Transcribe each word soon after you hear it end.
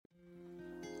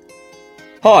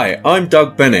Hi, I'm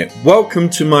Doug Bennett. Welcome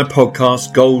to my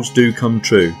podcast, Goals Do Come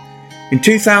True. In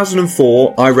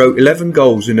 2004, I wrote 11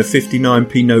 goals in a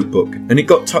 59p notebook, and it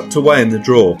got tucked away in the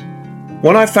drawer.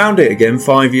 When I found it again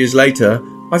 5 years later,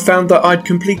 I found that I'd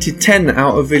completed 10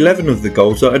 out of 11 of the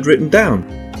goals that I'd written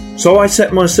down. So I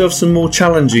set myself some more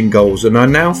challenging goals, and I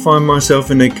now find myself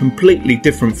in a completely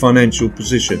different financial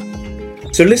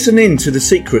position. So listen in to the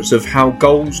secrets of how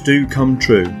goals do come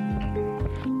true.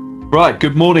 Right,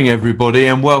 good morning everybody,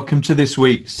 and welcome to this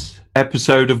week's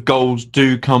episode of Goals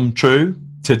Do Come True.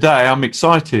 Today I'm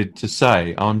excited to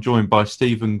say I'm joined by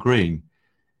Stephen Green.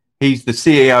 He's the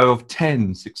CEO of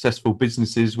 10 successful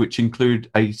businesses which include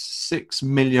a 6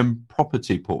 million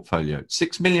property portfolio.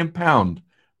 £6 million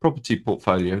property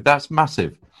portfolio, that's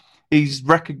massive. He's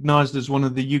recognised as one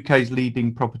of the UK's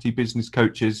leading property business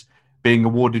coaches, being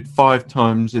awarded 5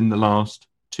 times in the last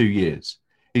 2 years.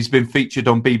 He's been featured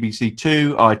on BBC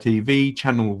Two, ITV,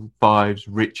 Channel 5's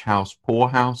Rich House, Poor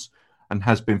House, and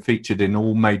has been featured in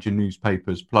all major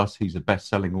newspapers, plus he's a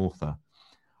best-selling author.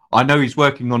 I know he's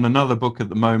working on another book at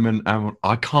the moment, and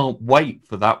I can't wait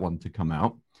for that one to come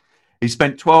out. He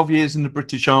spent 12 years in the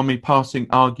British Army, passing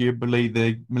arguably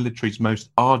the military's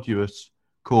most arduous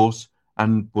course,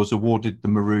 and was awarded the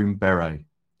Maroon Beret.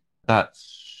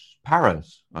 That's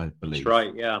Paris, I believe. That's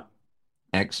right, yeah.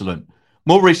 Excellent.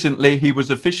 More recently, he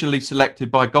was officially selected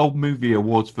by Gold Movie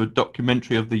Awards for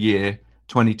Documentary of the Year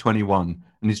 2021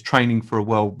 and is training for a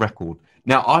world record.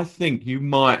 Now, I think you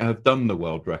might have done the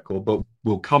world record, but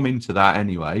we'll come into that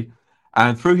anyway.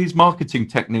 And through his marketing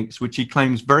techniques, which he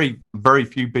claims very, very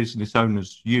few business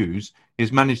owners use,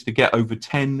 he's managed to get over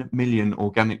 10 million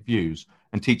organic views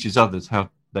and teaches others how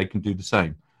they can do the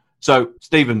same. So,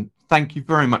 Stephen, thank you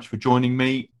very much for joining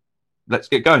me. Let's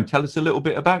get going. Tell us a little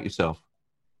bit about yourself.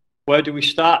 Where do we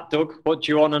start, Doug? What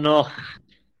do you want to know?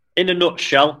 In a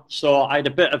nutshell, so I had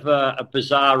a bit of a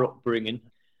bizarre upbringing.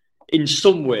 In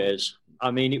some ways, I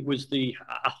mean, it was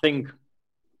I think,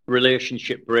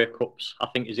 relationship breakups. I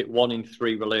think, is it 1 in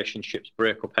 3 relationships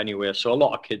break up anyway? So a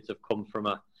lot of kids have come from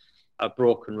a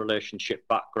broken relationship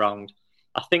background.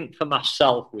 I think for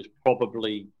myself was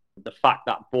probably the fact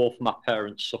that both my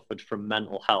parents suffered from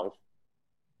mental health.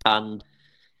 And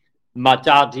my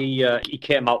dad, he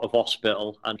came out of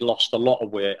hospital and lost a lot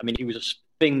of weight. I mean, he was a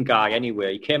thin guy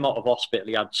anyway. He came out of hospital,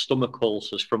 he had stomach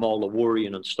ulcers from all the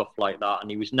worrying and stuff like that, and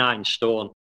he was 9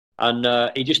 stone. And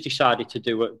he just decided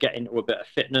to get into a bit of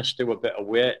fitness, do a bit of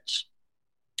weights.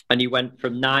 And he went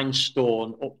from 9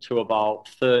 stone up to about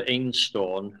 13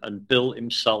 stone and built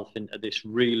himself into this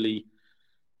really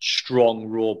strong,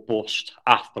 robust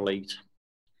athlete.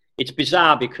 It's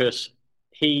bizarre because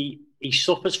he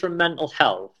suffers from mental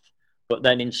health, but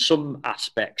then in some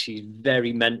aspects, he's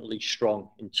very mentally strong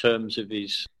in terms of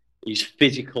his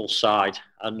physical side.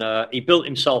 And he built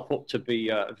himself up to be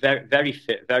very, very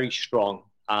fit, very strong.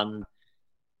 And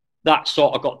that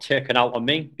sort of got taken out of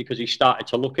me because he started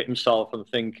to look at himself and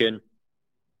thinking,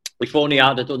 if only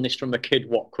I'd have done this from a kid,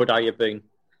 what could I have been?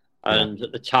 And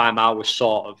at the time, I was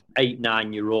sort of 8,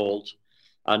 9-year-old.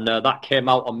 And that came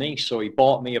out on me. So he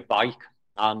bought me a bike,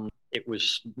 and it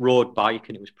was road bike,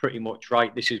 and it was pretty much,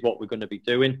 right, this is what we're going to be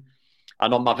doing.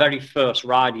 And on my very first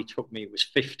ride he took me, it was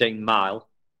 15 mile.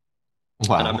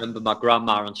 Wow. And I remember my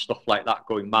grandma and stuff like that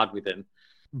going mad with him.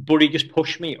 But he just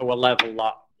pushed me to a level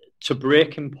that, to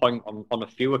breaking point on a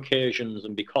few occasions,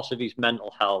 and because of his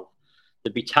mental health,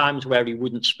 there'd be times where he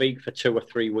wouldn't speak for 2 or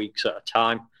 3 weeks at a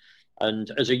time.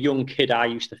 And as a young kid, I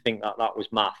used to think that that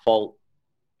was my fault.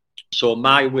 So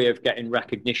my way of getting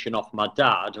recognition off my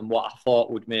dad, and what I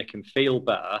thought would make him feel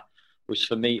better, was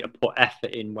for me to put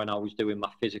effort in when I was doing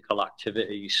my physical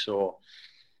activities. So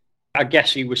I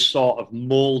guess he was sort of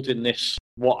moulding this,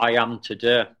 what I am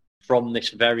today, from this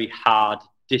very hard,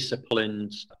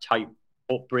 disciplined type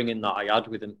upbringing that I had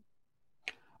with him.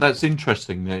 That's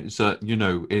interesting. It's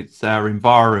it's our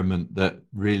environment that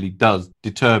really does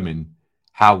determine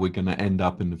how we're going to end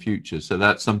up in the future. So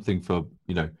that's something for,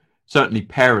 certainly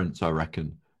parents, I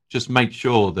reckon. Just make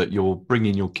sure that you're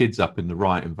bringing your kids up in the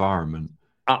right environment.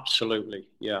 Absolutely.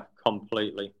 Yeah,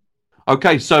 completely.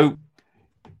 Okay, so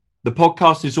the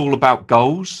podcast is all about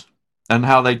goals and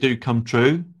how they do come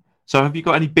true. So have you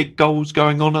got any big goals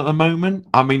going on at the moment?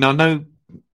 I mean, I know,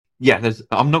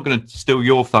 I'm not going to steal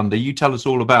your thunder. You tell us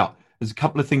all about. There's a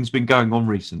couple of things been going on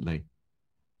recently.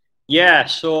 Yeah,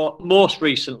 so most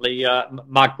recently,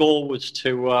 my goal was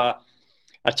to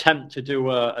attempt to do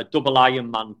a double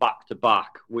Ironman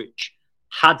back-to-back, which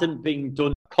hadn't been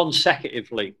done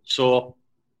consecutively. So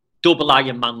double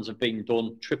Ironmans have been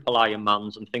done, triple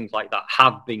Ironmans and things like that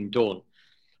have been done.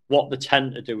 what they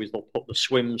tend to do is they'll put the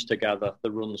swims together, the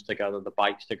runs together, the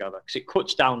bikes together, because it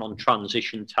cuts down on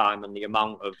transition time and the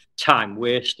amount of time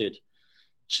wasted.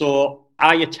 So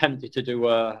I attempted to do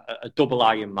a double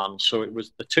Ironman. So it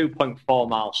was the 2.4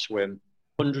 mile swim,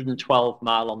 112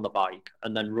 mile on the bike,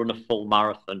 and then run a full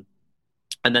marathon,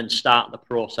 and then start the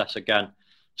process again.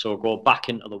 So go back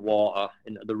into the water,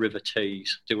 into the River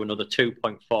Tees, do another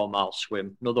 2.4 mile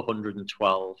swim, another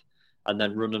 112, and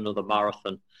then run another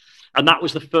marathon. And that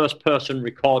was the first person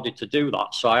recorded to do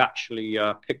that. So I actually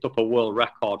picked up a world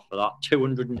record for that,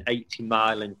 280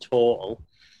 mile in total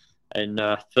in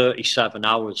 37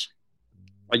 hours.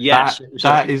 Yes,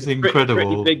 that is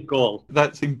incredible. Pretty big goal.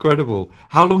 That's incredible.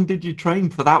 How long did you train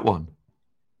for that one?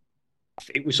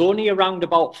 It was only around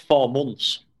about 4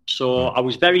 months. So I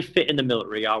was very fit in the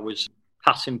military. I was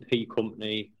passing P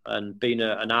company and being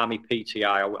an army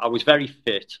PTI. I was very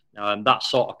fit. That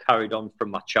sort of carried on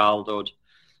from my childhood.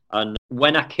 And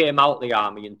when I came out of the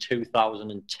army in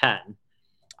 2010,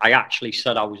 I actually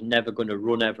said I was never going to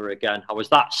run ever again. I was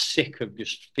that sick of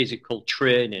just physical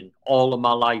training all of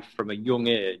my life from a young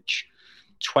age,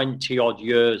 20 odd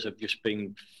years of just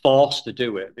being forced to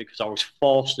do it, because I was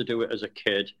forced to do it as a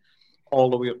kid, all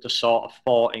the way up to sort of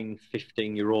 14,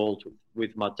 15-year-old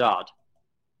with my dad.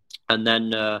 And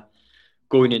then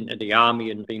going into the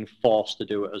army and being forced to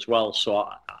do it as well. So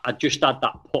I just had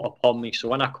that put upon me. So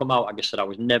when I come out, I just said I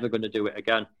was never going to do it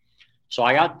again. So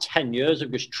I had 10 years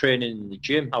of just training in the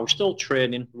gym. I was still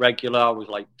training regular. I was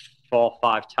like 4 or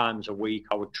 5 times a week.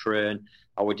 I would train.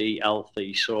 I would eat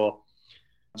healthy. So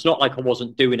it's not like I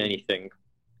wasn't doing anything.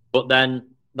 But then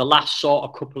the last sort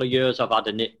of couple of years, I've had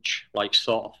an itch, like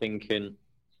sort of thinking,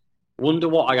 wonder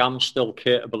what I am still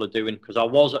capable of doing, because I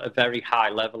was at a very high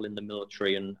level in the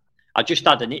military and I just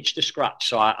had an itch to scratch.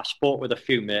 So I spoke with a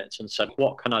few mates and said,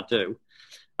 what can I do?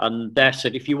 And they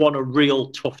said, if you want a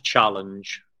real tough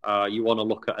challenge, you want to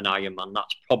look at an Ironman.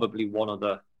 That's probably one of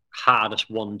the hardest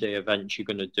one-day events you're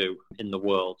going to do in the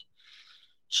world.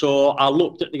 So I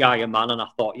looked at the Ironman and I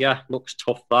thought, yeah, looks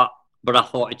tough that. But I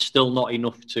thought it's still not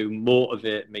enough to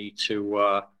motivate me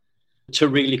to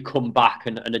really come back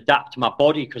and adapt my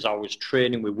body, because I was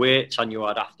training with weights. I knew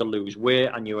I'd have to lose weight.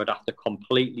 I knew I'd have to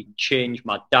completely change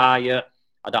my diet.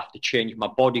 I'd have to change my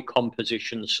body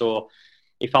composition. So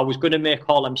if I was going to make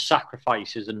all them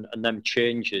sacrifices and them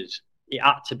changes, it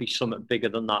had to be something bigger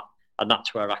than that. And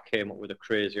that's where I came up with a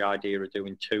crazy idea of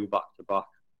doing 2 back to back.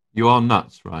 You are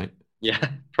nuts, right? Yeah,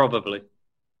 probably.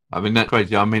 I mean, that's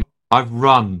crazy. I mean, I've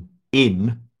run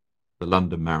in the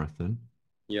London Marathon.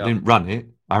 Yeah. I didn't run it.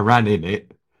 I ran in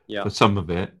it for some of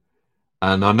it.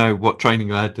 And I know what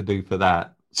training I had to do for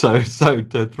that. So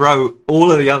to throw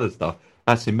all of the other stuff,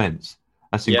 that's immense.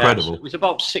 That's incredible. It was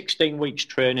about 16 weeks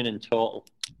training in total.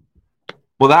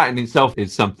 Well, that in itself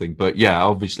is something. But yeah,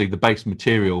 obviously the base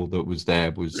material that was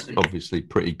there was obviously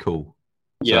pretty cool.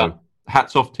 Yeah. So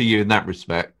hats off to you in that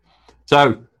respect.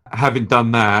 So having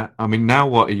done that, I mean, now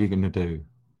what are you going to do?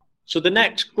 So the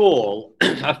next goal,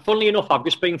 funnily enough, I've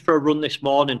just been for a run this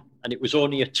morning and it was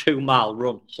only a 2-mile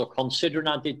run. So considering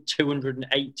I did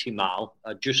 280 mile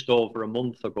just over a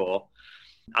month ago,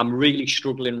 I'm really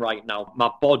struggling right now.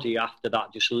 My body after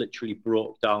that just literally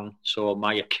broke down. So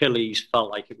my Achilles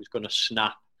felt like it was going to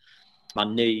snap, my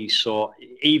knees. So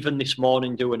even this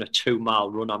morning doing a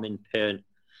 2-mile run, I'm in pain.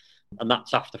 And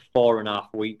that's after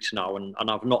 4.5 weeks now. And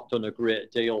I've not done a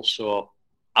great deal. So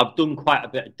I've done quite a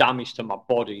bit of damage to my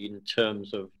body in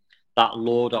terms of that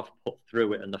load I've put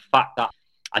through it. And the fact that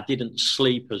I didn't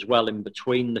sleep as well in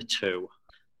between the two,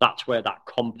 that's where that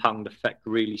compound effect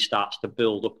really starts to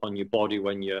build up on your body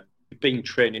when you've been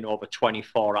training over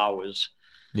 24 hours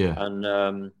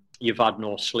and you've had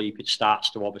no sleep. It starts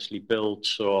to obviously build.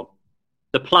 So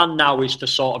the plan now is to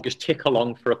sort of just tick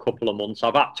along for a couple of months.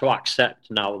 I've had to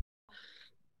accept now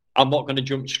I'm not going to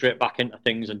jump straight back into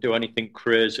things and do anything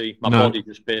crazy. My body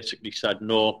just basically said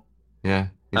no. Yeah,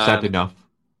 it's had enough.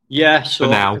 Yeah, so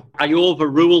now. I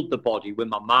overruled the body with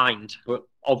my mind. But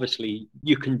obviously,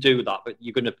 you can do that, but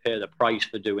you're going to pay the price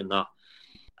for doing that.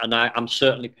 And I'm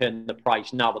certainly paying the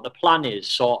price now. But the plan is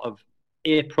sort of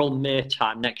April, May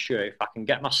time next year, if I can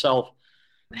get myself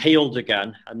healed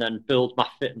again and then build my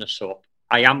fitness up,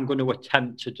 I am going to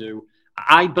attempt to do...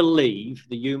 I believe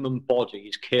the human body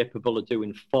is capable of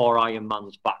doing 4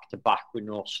 Ironmans back to back with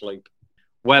no sleep.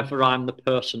 Whether I'm the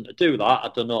person to do that, I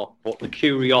don't know. But the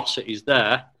curiosity is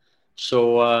there.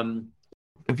 So,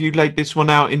 have you laid this one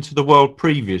out into the world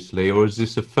previously, or is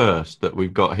this a first that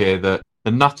we've got here that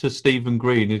the nutter Stephen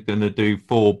Green is going to do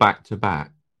 4 back to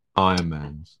back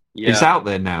Ironmans? Yeah. It's out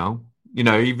there now. You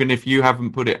know, even if you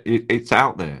haven't put it, it's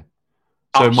out there.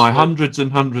 So absolutely. My hundreds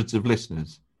and hundreds of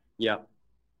listeners. Yeah.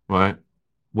 Right.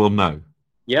 will know.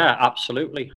 Yeah,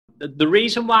 absolutely. The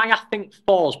reason why I think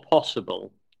 4's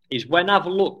possible is when I've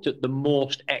looked at the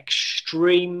most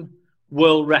extreme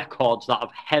world records that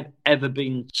have ever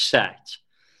been set,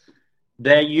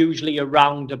 they're usually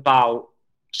around about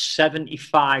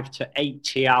 75 to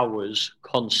 80 hours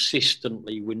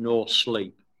consistently with no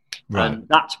sleep. Right. And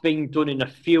that's been done in a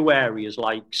few areas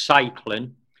like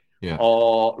cycling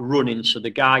or running. So the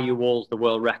guy who holds the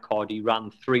world record, he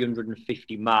ran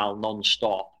 350 mile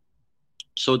non-stop.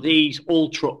 So these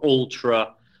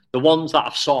ultra, the ones that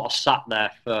have sort of sat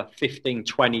there for 15,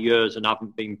 20 years and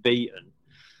haven't been beaten,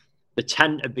 they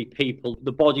tend to be people,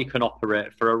 the body can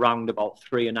operate for around about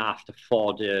 3.5 to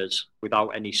 4 days without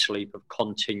any sleep of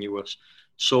continuous.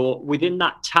 So within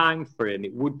that time frame,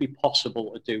 it would be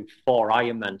possible to do 4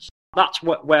 Ironmans. That's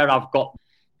where I've got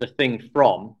the thing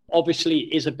from. Obviously,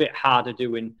 it is a bit harder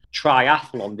doing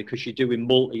triathlon because you're doing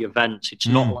multi-events. It's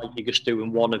not like you're just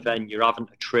doing one event. You're having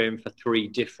to train for 3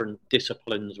 different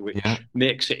disciplines, which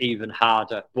makes it even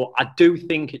harder. But I do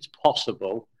think it's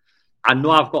possible. I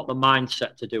know I've got the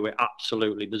mindset to do it,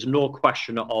 absolutely. There's no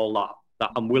question at all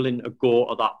that I'm willing to go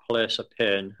to that place of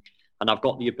pain, and I've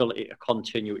got the ability to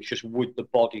continue. It's just, would the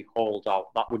body hold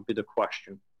out? That would be the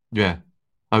question. Yeah.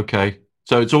 Okay.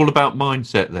 So it's all about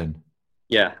mindset then?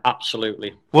 Yeah,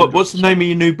 absolutely. What's the name of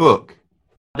your new book?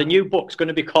 The new book's going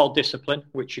to be called Discipline,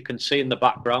 which you can see in the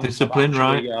background. Discipline,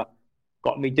 right?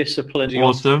 Got me disciplined.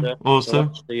 Awesome.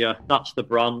 So that's the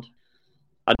brand.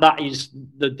 And that is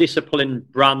the Discipline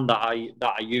brand that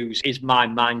I use is my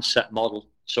mindset model.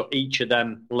 So each of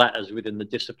them letters within the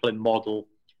Discipline model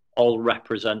all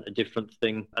represent a different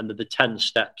thing. And they're the 10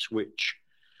 steps which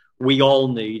we all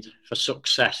need for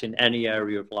success in any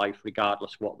area of life,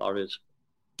 regardless what that is.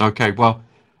 Okay, well,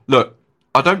 look,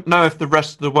 I don't know if the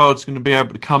rest of the world's going to be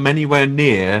able to come anywhere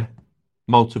near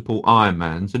multiple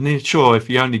Ironmans. And sure, if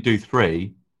you only do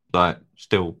 3, like,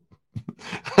 still...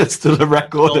 it's still a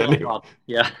record anyway.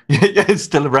 Yeah, it's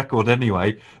still a record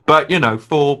anyway. But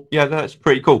 4, that's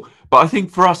pretty cool. But I think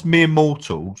for us mere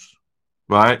mortals,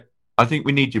 right? I think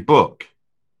we need your book.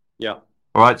 Yeah.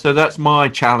 All right. So that's my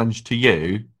challenge to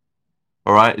you.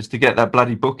 All right, is to get that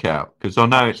bloody book out, because I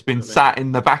know it's been sat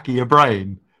in the back of your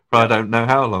brain for I don't know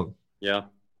how long. Yeah.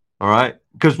 All right,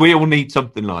 because we all need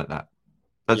something like that.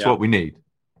 That's what we need.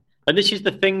 And this is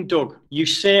the thing, Doug. You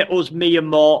say us mere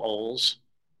mortals.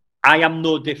 I am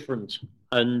no different.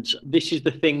 And this is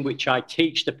the thing which I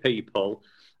teach the people.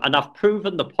 And I've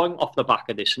proven the point off the back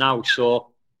of this now.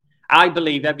 So I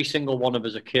believe every single one of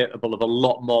us are capable of a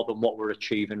lot more than what we're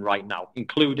achieving right now,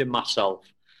 including myself.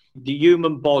 The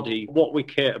human body, what we're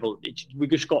capable, we've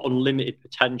just got unlimited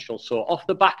potential. So off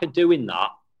the back of doing that,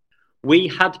 we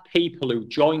had people who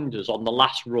joined us on the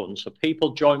last run. So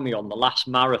people joined me on the last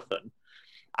marathon,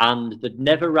 and they'd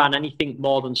never ran anything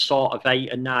more than sort of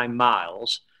 8 or 9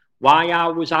 miles. While I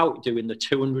was out doing the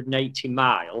 280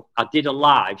 mile, I did a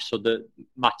live so that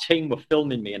my team were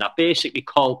filming me, and I basically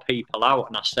called people out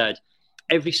and I said,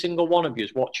 every single one of you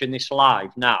is watching this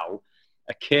live now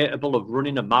are capable of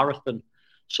running a marathon.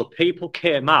 So people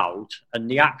came out and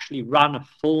they actually ran a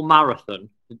full marathon.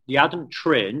 They hadn't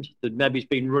trained, they'd maybe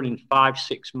been running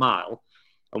 5-6 mile.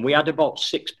 And we had about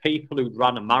 6 people who'd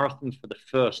ran a marathon for the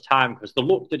first time, because they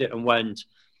looked at it and went,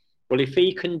 well, if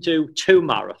he can do 2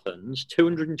 marathons,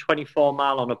 224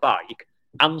 mile on a bike,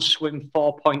 and swim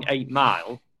 4.8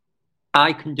 mile,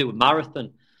 I can do a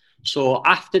marathon. So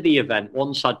after the event,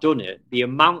 once I'd done it, the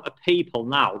amount of people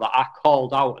now that I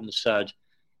called out and said,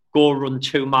 go run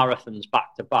 2 marathons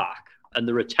back to back, and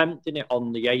they're attempting it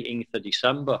on the 18th of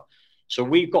December. So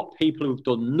we've got people who've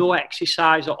done no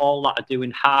exercise at all that are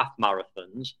doing half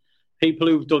marathons. People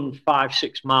who've done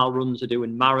 5-6 mile runs are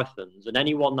doing marathons, and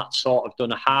anyone that's sort of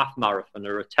done a half marathon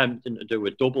are attempting to do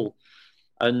a double.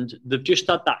 And they've just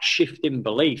had that shift in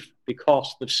belief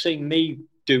because they've seen me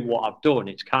do what I've done.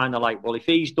 It's kind of like, well, if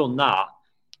he's done that,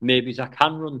 maybe I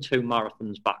can run 2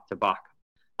 marathons back to back.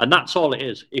 And that's all it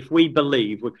is. If we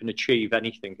believe we can achieve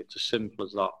anything, it's as simple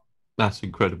as that. That's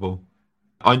incredible.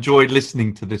 I enjoyed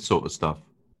listening to this sort of stuff.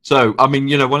 So, I mean,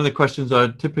 one of the questions I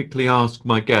typically ask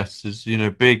my guests is,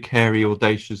 big, hairy,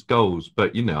 audacious goals.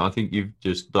 But, I think you've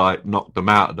just knocked them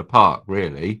out of the park,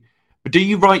 really. But do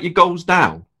you write your goals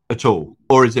down at all?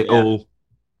 Or is it all...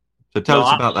 So tell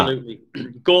us about absolutely.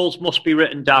 That. Goals must be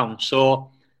written down.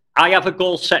 So I have a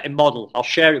goal setting model. I'll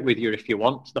share it with you if you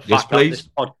want. The fact that this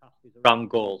podcast is around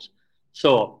goals.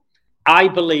 So I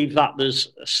believe that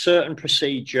there's a certain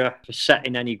procedure for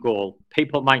setting any goal.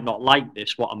 People might not like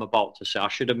this, what I'm about to say. I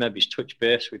should have maybe touched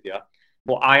base with you.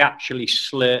 But I actually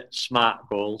slate SMART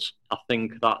goals. I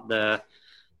think that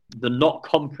they're not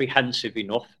comprehensive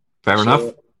enough. Fair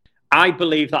enough. I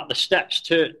believe that the steps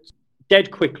to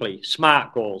dead quickly,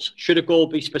 SMART goals. Should a goal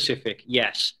be specific?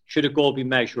 Yes. Should a goal be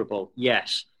measurable?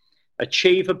 Yes.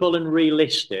 Achievable and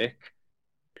realistic.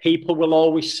 People will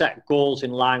always set goals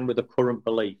in line with the current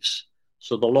beliefs.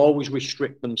 So they'll always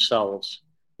restrict themselves.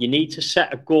 You need to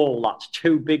set a goal that's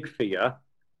too big for you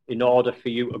in order for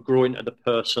you to grow into the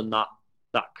person that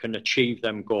can achieve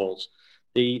them goals.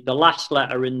 The last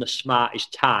letter in the SMART is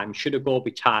time. Should a goal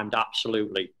be timed?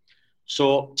 Absolutely.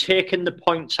 So taking the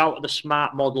points out of the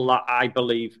SMART model that I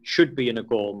believe should be in a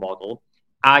goal model,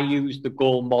 I use the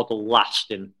goal model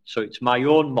lasting. So it's my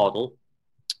own model.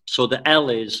 So the L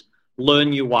is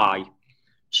learn your why.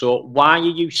 So why are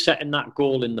you setting that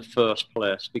goal in the first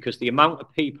place? Because the amount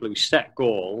of people who set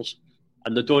goals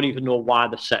and they don't even know why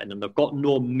they're setting them, they've got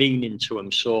no meaning to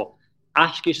them. So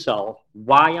ask yourself,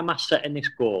 why am I setting this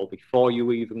goal before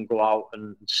you even go out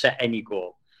and set any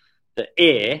goal? The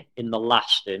A in the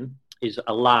lasting is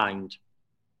aligned.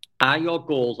 Are your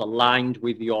goals aligned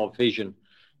with your vision?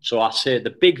 So I say the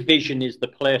big vision is the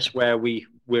place where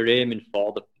we're aiming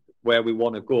for, where we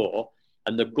want to go,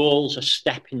 and the goals are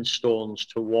stepping stones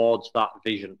towards that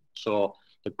vision. So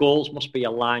the goals must be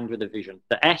aligned with the vision.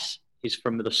 The S is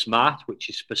from the SMART, which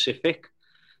is specific.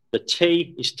 The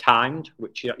T is timed,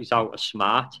 which is out of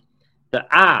SMART. The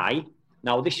I,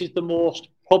 now this is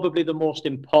probably the most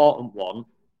important one,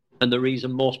 and the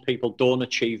reason most people don't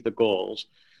achieve the goals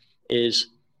is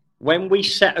when we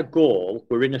set a goal,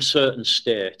 we're in a certain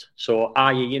state. So,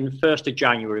 i.e., in the 1st of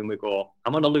January, and we go,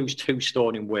 I'm going to lose 2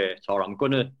 stone in weight, or I'm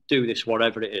going to do this,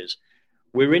 whatever it is.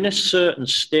 We're in a certain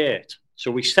state.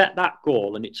 So we set that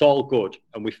goal, and it's all good,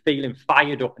 and we're feeling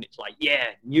fired up, and it's like, yeah,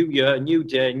 new year, new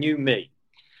day, new me.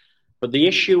 But the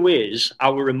issue is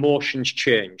our emotions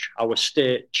change, our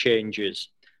state changes.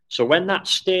 So when that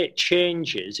state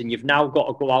changes and you've now got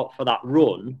to go out for that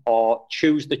run or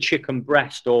choose the chicken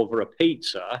breast over a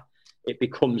pizza, it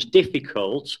becomes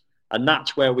difficult, and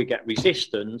that's where we get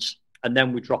resistance, and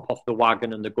then we drop off the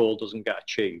wagon and the goal doesn't get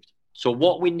achieved. So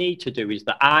what we need to do is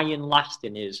the I in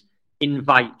lasting is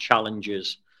invite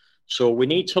challenges. So we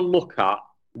need to look at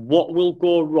what will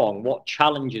go wrong, what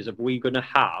challenges are we going to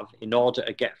have in order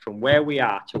to get from where we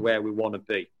are to where we want to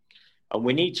be. And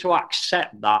we need to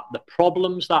accept that the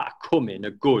problems that are coming are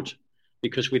good,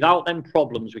 because without them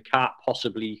problems, we can't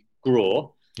possibly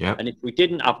grow. Yep. And if we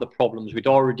didn't have the problems, we'd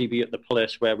already be at the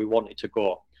place where we wanted to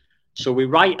go. So we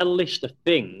write a list of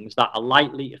things that are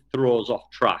likely to throw us off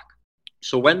track.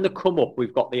 So when they come up,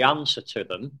 we've got the answer to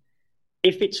them.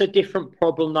 If it's a different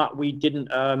problem that we didn't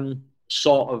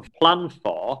sort of plan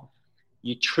for,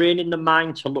 you're training the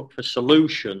mind to look for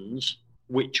solutions,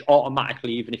 which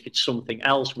automatically, even if it's something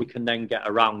else, we can then get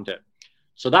around it.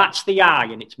 So that's the I,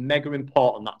 and it's mega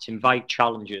important. That's invite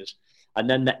challenges. And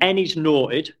then the N is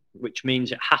noted, which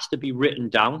means it has to be written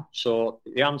down. So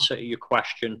the answer to your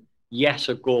question, yes,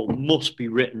 a goal must be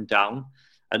written down.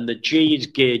 And the G is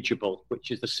gaugeable,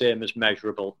 which is the same as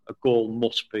measurable. A goal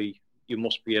you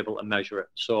must be able to measure it.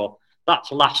 So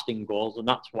that's lasting goals, and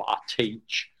that's what I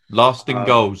teach. Lasting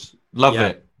goals. Love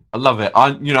it. I love it.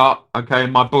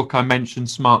 In my book, I mentioned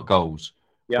SMART goals,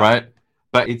 right?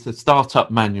 But it's a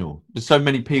startup manual. There's so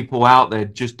many people out there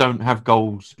just don't have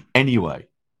goals anyway.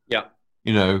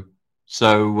 Yeah.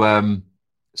 So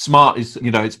SMART is,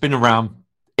 it's been around.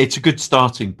 It's a good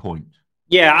starting point.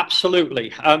 Yeah,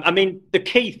 absolutely. The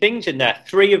key things in there,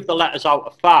 3 of the letters out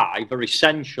of 5 are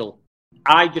essential.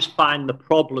 I just find the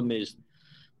problem is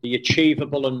the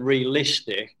achievable and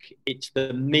realistic, it's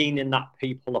the meaning that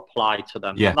people apply to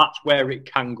them. Yeah. That's where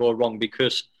it can go wrong,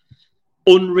 because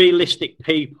unrealistic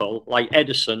people like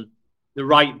Edison, the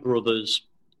Wright brothers,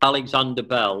 Alexander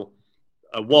Bell,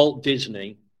 Walt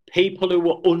Disney, people who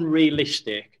were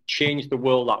unrealistic changed the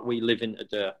world that we live in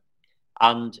today.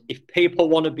 And if people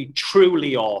want to be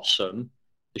truly awesome,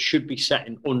 they should be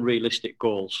setting unrealistic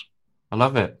goals. I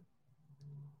love it.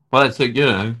 Well, it's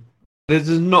there's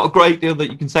not a great deal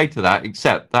that you can say to that,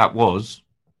 except that was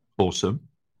awesome.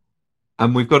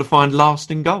 And we've got to find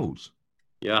lasting goals.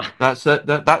 Yeah. That's it.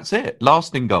 That's it.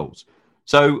 Lasting goals.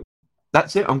 So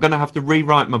that's it. I'm going to have to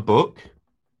rewrite my book.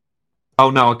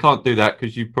 Oh, no, I can't do that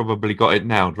because you've probably got it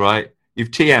now, right?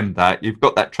 You've TM'd that. You've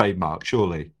got that trademark,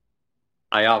 surely.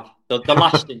 I have. The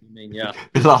lasting, you mean, yeah.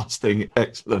 The lasting.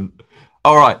 Excellent.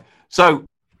 All right. So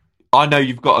I know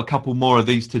you've got a couple more of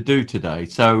these to do today.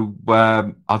 So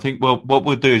I think what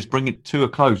we'll do is bring it to a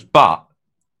close. But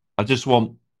I just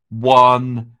want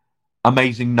one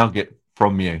amazing nugget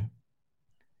from you.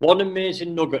 One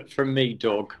amazing nugget from me,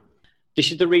 Doug.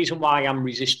 This is the reason why I'm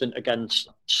resistant against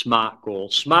SMART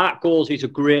goals. SMART goals is a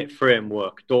great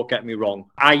framework, don't get me wrong.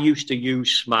 I used to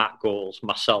use SMART goals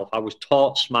myself. I was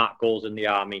taught SMART goals in the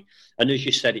army. And as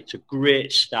you said, it's a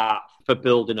great start for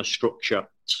building a structure.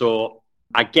 So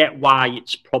I get why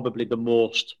it's probably the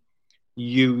most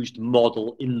used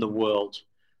model in the world.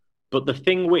 But the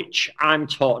thing which I'm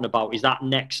talking about is that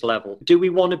next level. Do we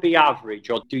want to be average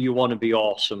or do you want to be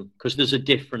awesome? Because there's a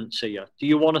difference here. Do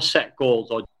you want to set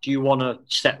goals or do you want to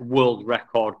set world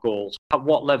record goals? At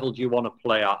what level do you want to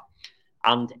play at?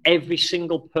 And every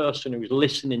single person who's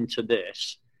listening to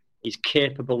this is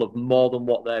capable of more than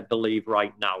what they believe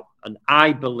right now. And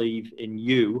I believe in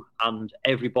you and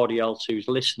everybody else who's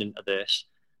listening to this,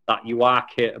 that you are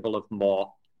capable of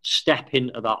more. Step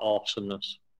into that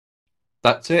awesomeness.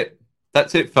 That's it.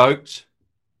 That's it, folks.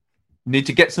 We need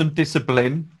to get some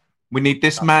discipline. We need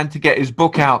this man to get his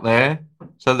book out there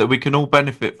so that we can all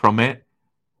benefit from it.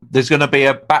 There's going to be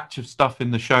a batch of stuff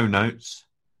in the show notes.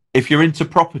 If you're into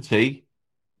property,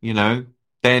 then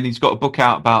he's got a book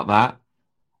out about that.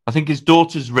 I think his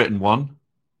daughter's written one,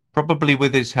 probably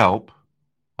with his help,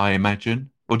 I imagine.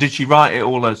 Or did she write it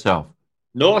all herself?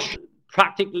 No,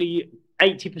 practically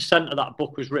 80% of that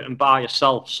book was written by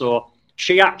herself. So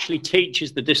she actually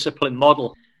teaches the discipline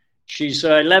model. She's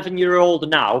 11-year-old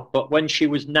now, but when she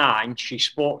was 9, she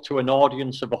spoke to an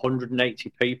audience of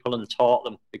 180 people and taught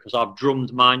them because I've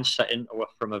drummed mindset into her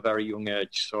from a very young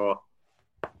age. So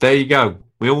there you go.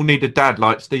 We all need a dad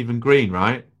like Stephen Green,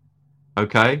 right?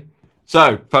 Okay.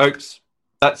 So, folks,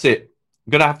 that's it.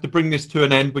 I'm going to have to bring this to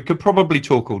an end. We could probably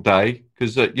talk all day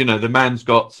because, the man's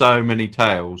got so many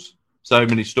tales, so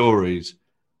many stories,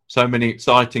 so many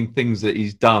exciting things that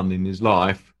he's done in his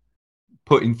life,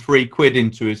 putting £3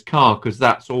 into his car because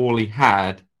that's all he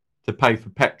had to pay for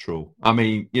petrol. I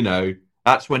mean,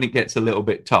 that's when it gets a little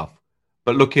bit tough.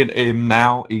 But look at him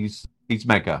now, he's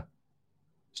mega.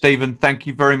 Stephen, thank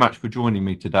you very much for joining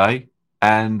me today.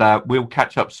 And we'll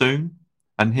catch up soon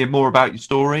and hear more about your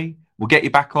story. We'll get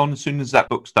you back on as soon as that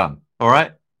book's done. All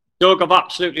right? Doug, I've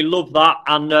absolutely loved that.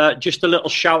 And just a little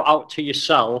shout out to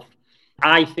yourself.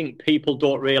 I think people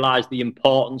don't realise the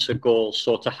importance of goals.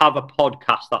 So to have a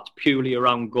podcast that's purely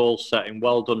around goal setting,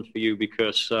 well done for you,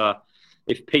 because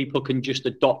if people can just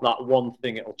adopt that one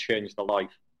thing, it'll change their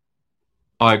life.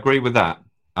 I agree with that.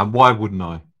 And why wouldn't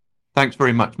I? Thanks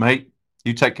very much, mate.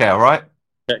 You take care, all right?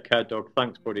 Take care, Doug.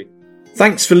 Thanks, buddy.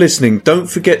 Thanks for listening. Don't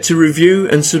forget to review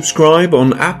and subscribe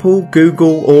on Apple,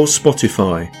 Google or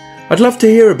Spotify. I'd love to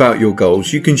hear about your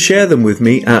goals. You can share them with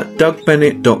me at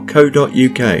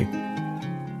dougbennett.co.uk.